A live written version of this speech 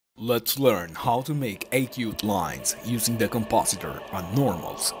Let's learn how to make acute lines using the compositor on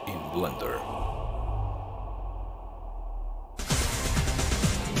normals in Blender.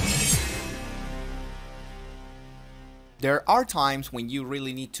 There are times when you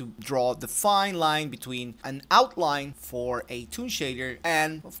really need to draw the fine line between an outline for a toon shader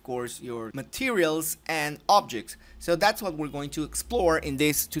and, of course, your materials and objects. So that's what we're going to explore in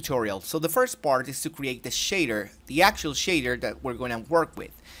this tutorial. So the first part is to create the shader, the actual shader that we're going to work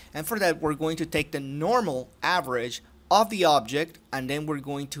with. And for that, we're going to take the normal average of the object, and then we're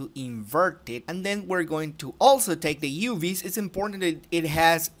going to invert it, and then we're going to also take the UVs. It's important that it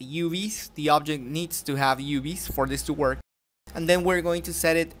has UVs. The object needs to have UVs for this to work, and then we're going to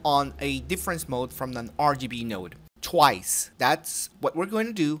set it on a difference mode from an RGB node twice. That's what we're going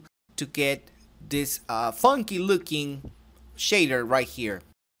to do to get this funky looking shader right here.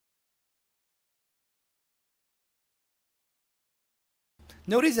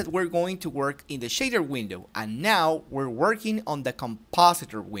 Notice that we're going to work in the shader window, and now we're working on the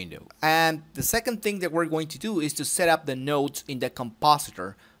compositor window. And the second thing that we're going to do is to set up the nodes in the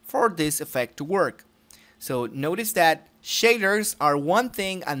compositor for this effect to work. So notice that shaders are one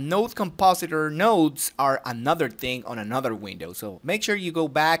thing and node compositor nodes are another thing on another window. So make sure you go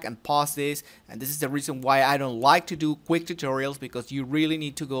back and pause this, and this is the reason why I don't like to do quick tutorials, because you really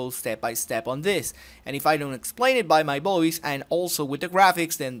need to go step by step on this. And if I don't explain it by my voice and also with the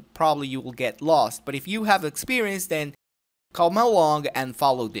graphics, then probably you will get lost. But if you have experience, then come along and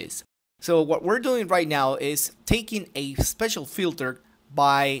follow this. So what we're doing right now is taking a special filter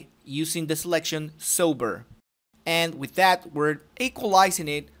by using the selection sober, and with that we're equalizing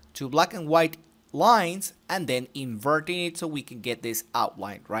it to black and white lines and then inverting it so we can get this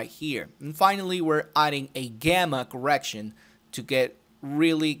outline right here. And finally we're adding a gamma correction to get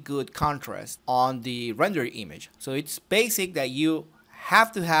really good contrast on the render image. So it's basic that you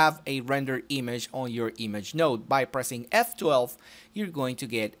have to have a render image on your image node. By pressing F12 you're going to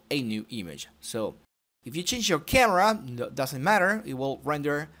get a new image. So if you change your camera, doesn't matter, it will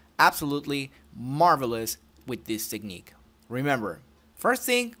render absolutely marvelous with this technique. Remember, first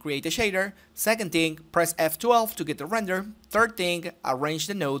thing, create a shader. Second thing, press F12 to get the render. Third thing, arrange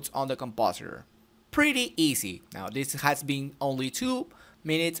the nodes on the compositor. Pretty easy. Now this has been only 2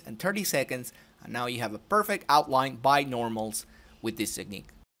 minutes and 30 seconds, and now you have a perfect outline by normals with this technique.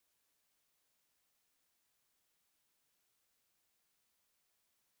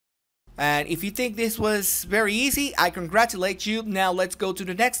 And if you think this was very easy, I congratulate you. Now let's go to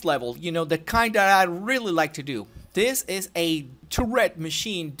the next level, you know, the kind that I really like to do. This is a Tourette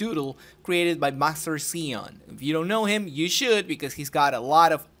machine doodle created by Master Sion. If you don't know him, you should, because he's got a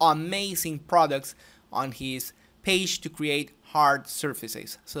lot of amazing products on his page to create hard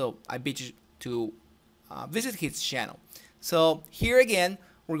surfaces. So I bet you to visit his channel. So here again,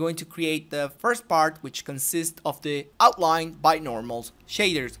 we're going to create the first part, which consists of the outline by normals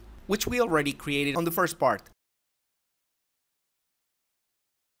shaders, which we already created on the first part.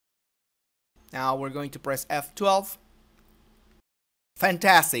 Now we're going to press F12.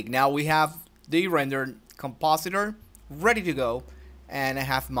 Fantastic, now we have the rendered compositor ready to go, and I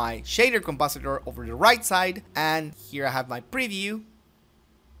have my shader compositor over the right side, and here I have my preview.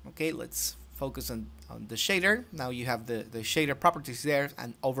 Okay, let's focus on the shader. Now you have the shader properties there,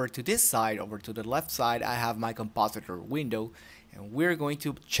 and over to this side, over to the left side, I have my compositor window, and we're going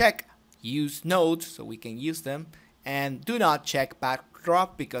to check use nodes so we can use them, and do not check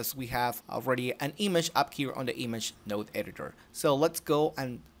backdrop because we have already an image up here on the image node editor. So let's go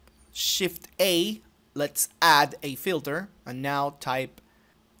and Shift A, let's add a filter, and now type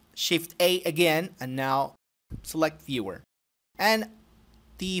Shift A again, and now select viewer. And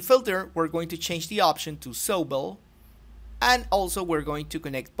the filter, we're going to change the option to Sobel, and also we're going to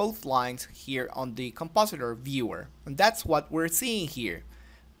connect both lines here on the compositor viewer, and that's what we're seeing here.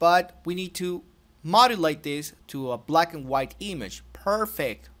 But we need to modulate this to a black and white image.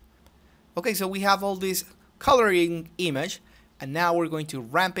 Perfect. Okay, so we have all this coloring image, and now we're going to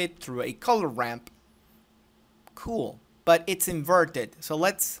ramp it through a color ramp. Cool, but it's inverted. So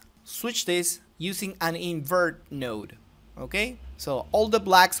let's switch this using an invert node. Okay, so all the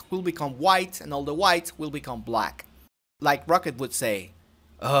blacks will become white and all the whites will become black. Like Rocket would say,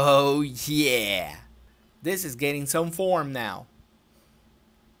 oh yeah, this is getting some form now.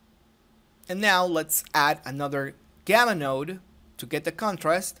 And now let's add another gamma node to get the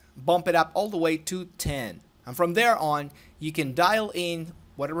contrast, bump it up all the way to 10. And from there on, you can dial in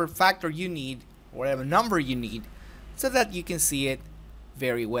whatever factor you need, whatever number you need, so that you can see it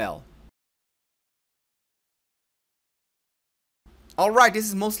very well. Alright, this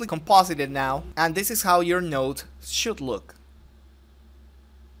is mostly composited now, and this is how your node should look.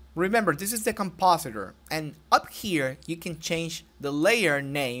 Remember, this is the compositor, and up here you can change the layer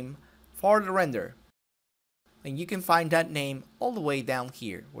name for the render. And you can find that name all the way down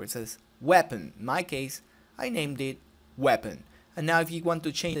here where it says weapon. In my case, I named it weapon. And now if you want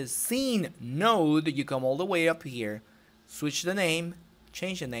to change the scene node, you come all the way up here, switch the name,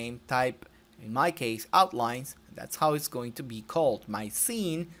 change the name, type, in my case, outlines. That's how it's going to be called. My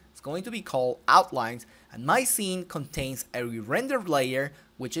scene is going to be called outlines, and my scene contains a rendered layer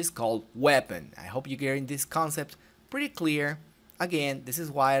which is called weapon. I hope you're getting this concept pretty clear. Again, this is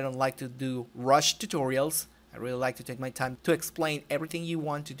why I don't like to do rush tutorials. I really like to take my time to explain everything you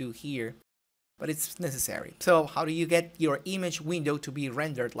want to do here, but it's necessary. So how do you get your image window to be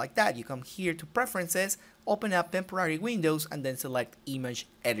rendered like that? You come here to preferences, open up temporary windows, and then select image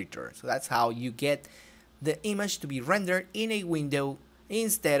editor. So that's how you get the image to be rendered in a window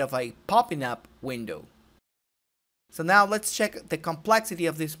instead of a popping up window. So now let's check the complexity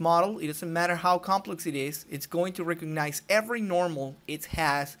of this model. It doesn't matter how complex it is, it's going to recognize every normal it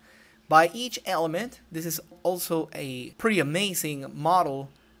has by each element. This is also a pretty amazing model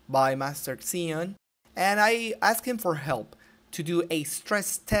by Master Xeon, and I asked him for help to do a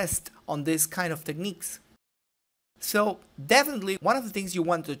stress test on this kind of techniques. So definitely one of the things you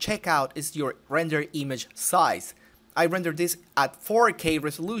want to check out is your render image size. I rendered this at 4K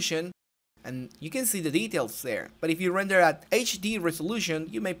resolution, and you can see the details there. But if you render at HD resolution,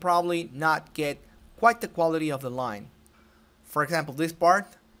 you may probably not get quite the quality of the line. For example, this part,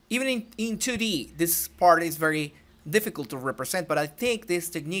 even in 2D, this part is very difficult to represent, but I think this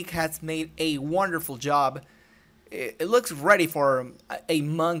technique has made a wonderful job. It looks ready for a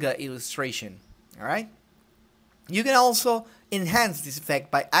manga illustration, alright? You can also enhance this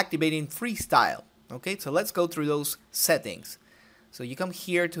effect by activating freestyle. Okay, so let's go through those settings. So you come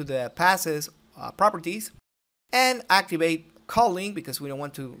here to the passes properties and activate culling because we don't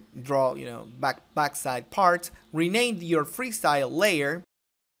want to draw, backside parts. Rename your freestyle layer,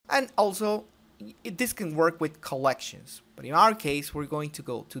 and also this can work with collections. But in our case, we're going to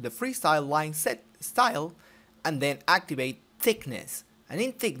go to the freestyle line set style and then activate thickness. And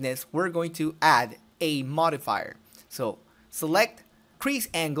in thickness, we're going to add a modifier. So select crease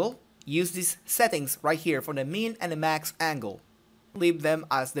angle, use these settings right here for the min and the max angle. Leave them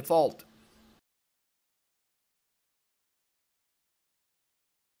as default.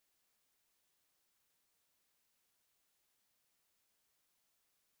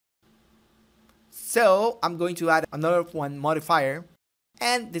 So I'm going to add another one modifier,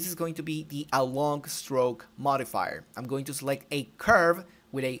 and this is going to be the along stroke modifier. I'm going to select a curve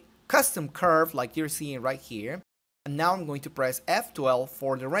with a custom curve like you're seeing right here. And now I'm going to press F12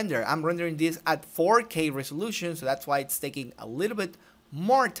 for the render. I'm rendering this at 4K resolution, so that's why it's taking a little bit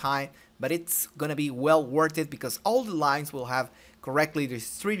more time, but it's gonna be well worth it because all the lines will have correctly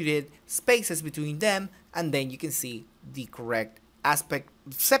distributed spaces between them, and then you can see the correct aspect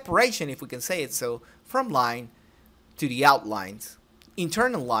separation, if we can say it so, from line to the outlines,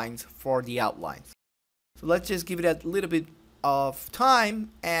 internal lines for the outlines. So let's just give it a little bit of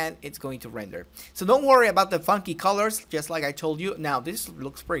time and it's going to render. So don't worry about the funky colors, just like I told you. Now this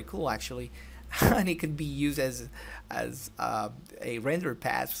looks pretty cool actually, and it can be used as a render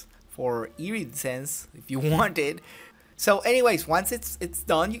path for iridescence if you want it. So anyways, once it's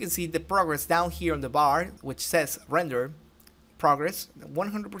done, you can see the progress down here on the bar which says render progress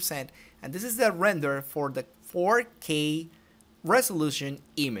 100%, and this is the render for the 4K resolution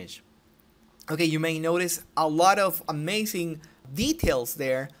image. Okay, you may notice a lot of amazing details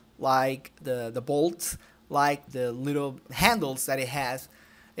there, like the bolts, like the little handles that it has.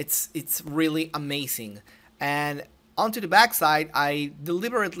 It's really amazing. And onto the backside, I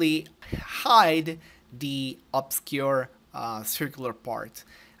deliberately hide the obscure circular part.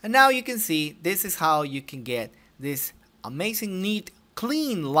 And now you can see this is how you can get this amazing, neat,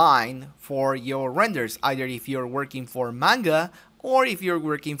 clean line for your renders, either if you're working for manga or if you're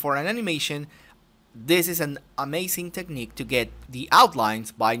working for an animation. This is an amazing technique to get the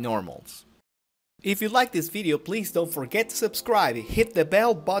outlines by normals. If you like this video, please don't forget to subscribe, hit the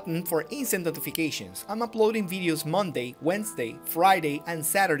bell button for instant notifications. I'm uploading videos Monday, Wednesday, Friday, and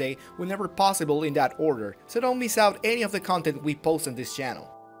Saturday whenever possible in that order, so don't miss out any of the content we post on this channel.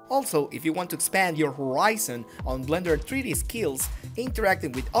 Also, if you want to expand your horizon on Blender 3D skills,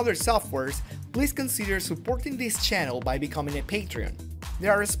 interacting with other softwares, please consider supporting this channel by becoming a Patreon.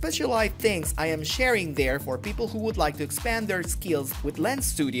 There are specialized things I am sharing there for people who would like to expand their skills with Lens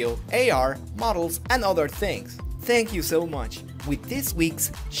Studio, AR, models, and other things. Thank you so much. With this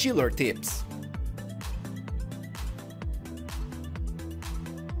week's Schiller Tips.